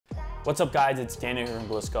What's up guys, it's Daniel here from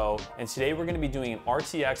Blisco, and today we're going to be doing an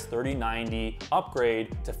RTX 3090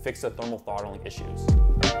 upgrade to fix the thermal throttling issues.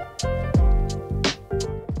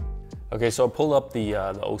 Okay, so I pulled up the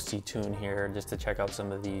OC tune here just to check out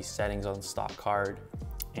some of the settings on the stock card.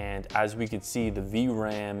 And as we can see, the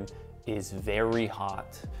VRAM is very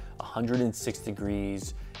hot, 106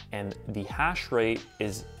 degrees, and the hash rate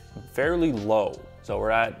is fairly low. So we're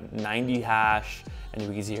at 90 hash, and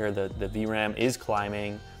we can see here the VRAM is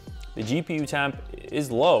climbing. The GPU temp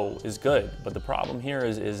is low, is good, but the problem here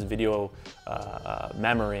is video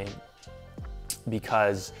memory,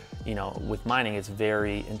 because with mining it's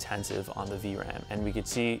very intensive on the VRAM, and we could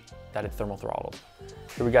see that it thermal throttled.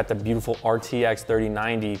 Here we got the beautiful RTX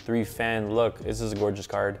 3090 3-fan look. This is a gorgeous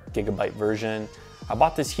card, gigabyte version. I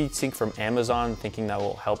bought this heatsink from Amazon thinking that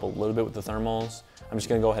will help a little bit with the thermals. I'm just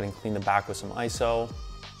gonna go ahead and clean the back with some ISO,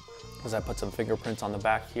 as I put some fingerprints on the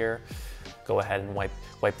back here. Go ahead and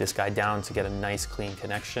wipe this guy down to get a nice clean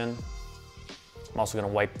connection. I'm also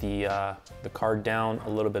gonna wipe the card down a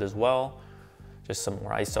little bit as well. Just some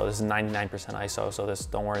more ISO. This is 99% ISO, so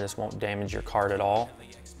don't worry, this won't damage your card at all.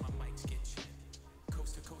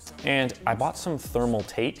 And I bought some thermal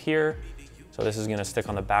tape here. So this is gonna stick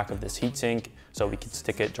on the back of this heatsink, so we can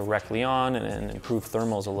stick it directly on and improve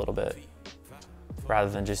thermals a little bit, rather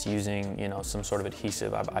than just using some sort of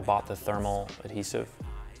adhesive. I bought the thermal adhesive.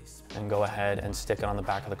 And go ahead and stick it on the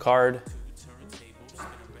back of the card.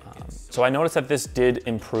 So I noticed that this did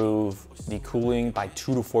improve the cooling by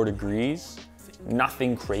 2 to 4 degrees.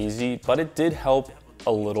 Nothing crazy, but it did help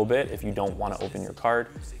a little bit if you don't want to open your card.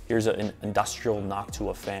 Here's an industrial knock to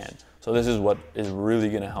a fan. So this is what is really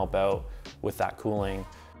going to help out with that cooling.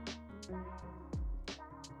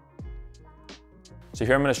 So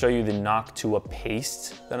here I'm going to show you the knock to a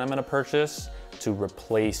paste that I'm going to purchase to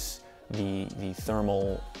replace the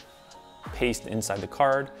thermal paste inside the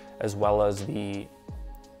card, as well as the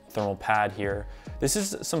thermal pad here. This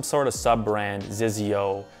is some sort of sub-brand,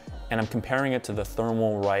 Zizio, and I'm comparing it to the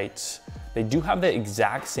Thermalright. They do have the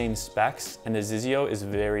exact same specs, and the Zizio is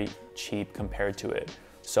very cheap compared to it.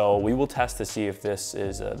 So we will test to see if this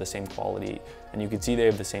is the same quality, and you can see they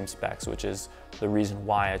have the same specs, which is the reason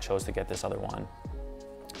why I chose to get this other one.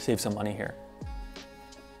 Save some money here.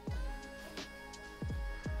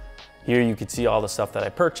 Here you can see all the stuff that I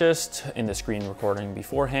purchased in the screen recording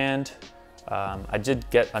beforehand. I did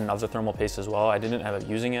get another thermal paste as well. I didn't end up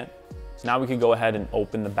using it. So now we can go ahead and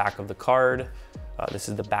open the back of the card. This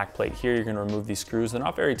is the back plate here. You're gonna remove these screws. They're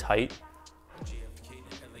not very tight.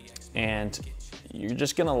 And you're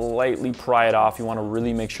just gonna lightly pry it off. You wanna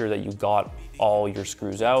really make sure that you got all your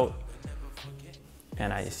screws out.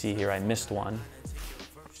 And I see here I missed one.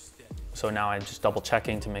 So now I'm just double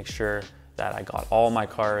checking to make sure that I got all my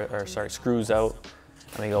screws out.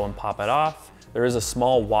 Let me go and pop it off. There is a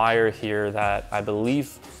small wire here that I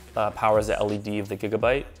believe powers the LED of the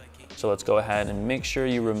Gigabyte. So let's go ahead and make sure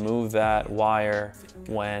you remove that wire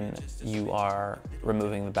when you are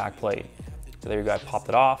removing the back plate. So there you go, I popped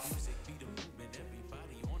it off.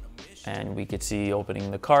 And we could see opening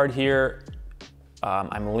the card here.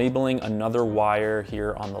 I'm labeling another wire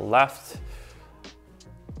here on the left,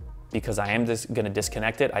 because I am just gonna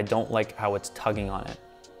disconnect it. I don't like how it's tugging on it.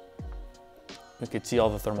 You can see all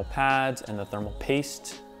the thermal pads and the thermal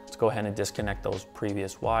paste. Let's go ahead and disconnect those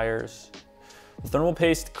previous wires. The thermal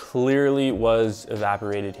paste clearly was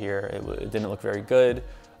evaporated here. It didn't look very good.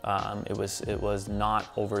 It was not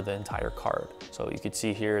over the entire card. So you could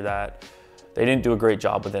see here that they didn't do a great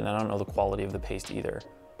job with it, and I don't know the quality of the paste either.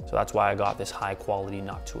 So that's why I got this high quality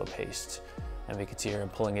knock to a paste. And we can see here I'm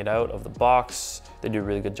pulling it out of the box. They do a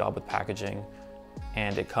really good job with packaging,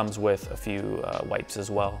 and it comes with a few wipes as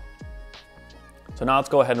well. So now let's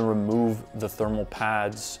go ahead and remove the thermal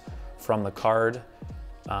pads from the card.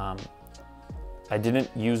 I didn't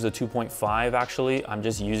use the 2.5 actually. I'm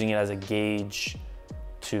just using it as a gauge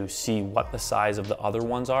to see what the size of the other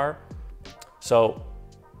ones are. So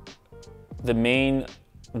the main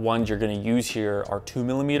ones you're gonna use here are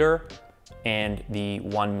 2mm and the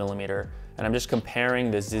 1mm. And I'm just comparing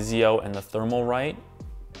the Zizio and the Thermalright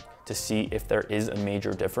to see if there is a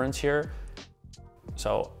major difference here.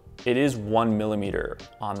 So it is 1mm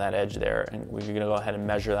on that edge there, and we're gonna go ahead and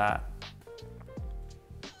measure that.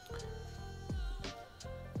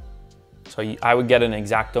 So I would get an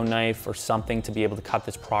X-Acto knife or something to be able to cut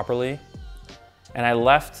this properly. And I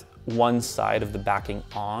left one side of the backing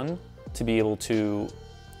on to be able to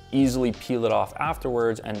easily peel it off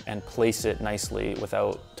afterwards and place it nicely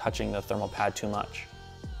without touching the thermal pad too much.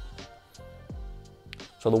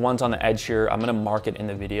 So the ones on the edge here, I'm gonna mark it in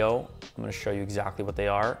the video. I'm gonna show you exactly what they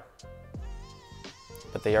are.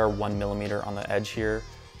 But they are 1mm on the edge here.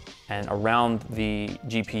 And around the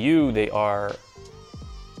GPU, they are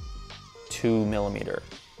 2 millimeter.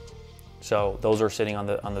 So those are sitting on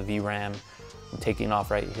the VRAM. I'm taking it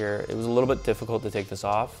off right here. It was a little bit difficult to take this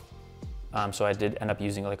off. So I did end up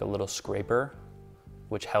using like a little scraper,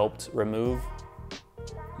 which helped remove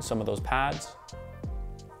some of those pads.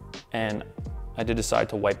 And I did decide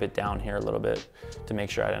to wipe it down here a little bit to make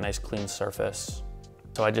sure I had a nice clean surface.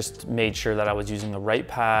 So I just made sure that I was using the right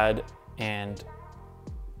pad, and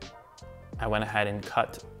I went ahead and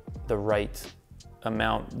cut the right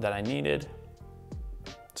amount that I needed.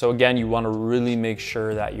 So again, you want to really make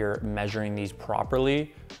sure that you're measuring these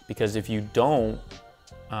properly, because if you don't,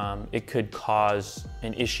 it could cause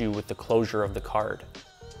an issue with the closure of the card.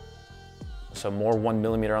 So more 1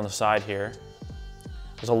 millimeter on the side here.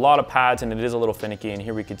 There's a lot of pads and it is a little finicky, and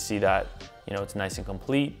here we could see that, you know, it's nice and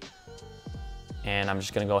complete. And I'm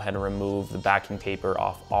just gonna go ahead and remove the backing paper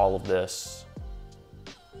off all of this.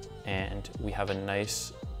 And we have a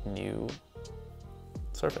nice new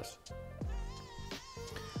surface.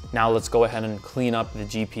 Now let's go ahead and clean up the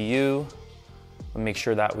GPU and make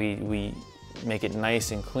sure that we make it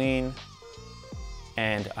nice and clean.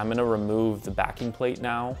 And I'm gonna remove the backing plate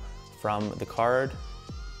now from the card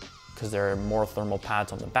because there are more thermal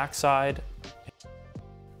pads on the back side.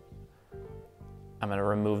 I'm gonna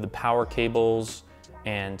remove the power cables,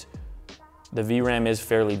 and the VRAM is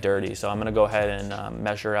fairly dirty, so I'm gonna go ahead and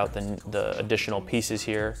measure out the additional pieces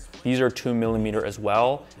here. These are 2 millimeter as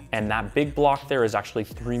well, and that big block there is actually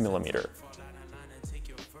 3 millimeter.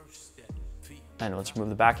 And let's remove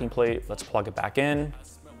the backing plate, let's plug it back in.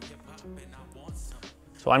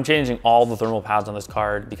 So I'm changing all the thermal pads on this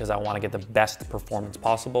card because I wanna get the best performance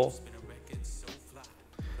possible.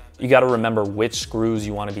 You gotta remember which screws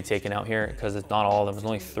you wanna be taking out here, because it's not all of them, there's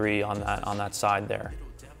only 3 on that side there.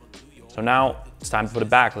 So now it's time to put it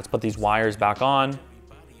back. Let's put these wires back on.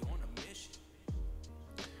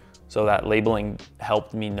 So that labeling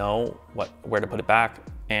helped me know where to put it back,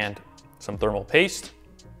 and some thermal paste.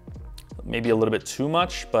 Maybe a little bit too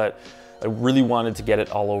much, but I really wanted to get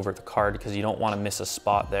it all over the card because you don't want to miss a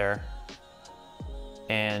spot there.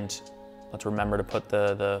 And let's remember to put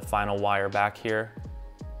the final wire back here.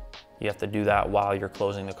 You have to do that while you're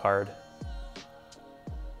closing the card.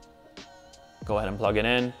 Go ahead and plug it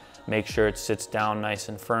in. Make sure it sits down nice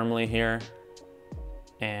and firmly here.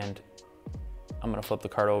 And I'm gonna flip the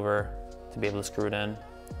card over to be able to screw it in.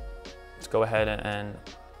 Let's go ahead and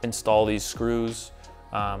install these screws.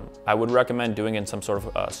 I would recommend doing it in some sort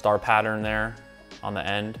of star pattern there on the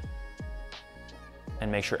end,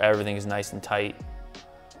 and make sure everything is nice and tight.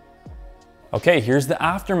 Okay, here's the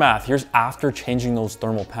aftermath. Here's after changing those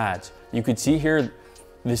thermal pads. You could see here,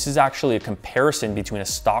 this is actually a comparison between a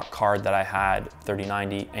stock card that I had,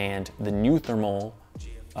 3090, and the new thermal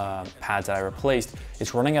pads that I replaced.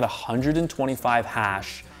 It's running at 125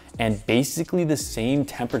 hash and basically the same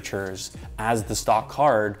temperatures as the stock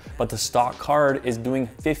card, but the stock card is doing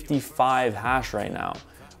 55 hash right now,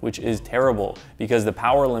 which is terrible because the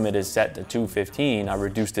power limit is set to 215. I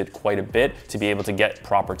reduced it quite a bit to be able to get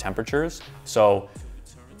proper temperatures. So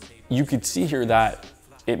you could see here that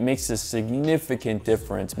it makes a significant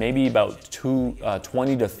difference, maybe about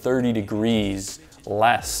 20 to 30 degrees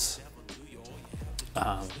less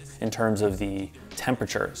in terms of the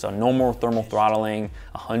temperature. So no more thermal throttling,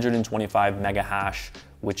 125 mega hash,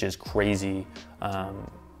 which is crazy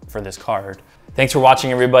for this card. Thanks for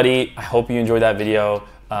watching, everybody. I hope you enjoyed that video.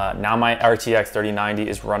 Now my RTX 3090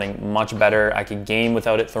 is running much better. I could game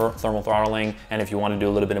without it thermal throttling, and if you want to do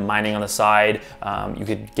a little bit of mining on the side, you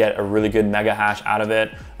could get a really good mega hash out of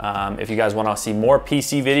it. If you guys want to see more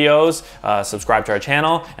PC videos, subscribe to our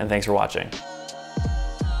channel, and thanks for watching.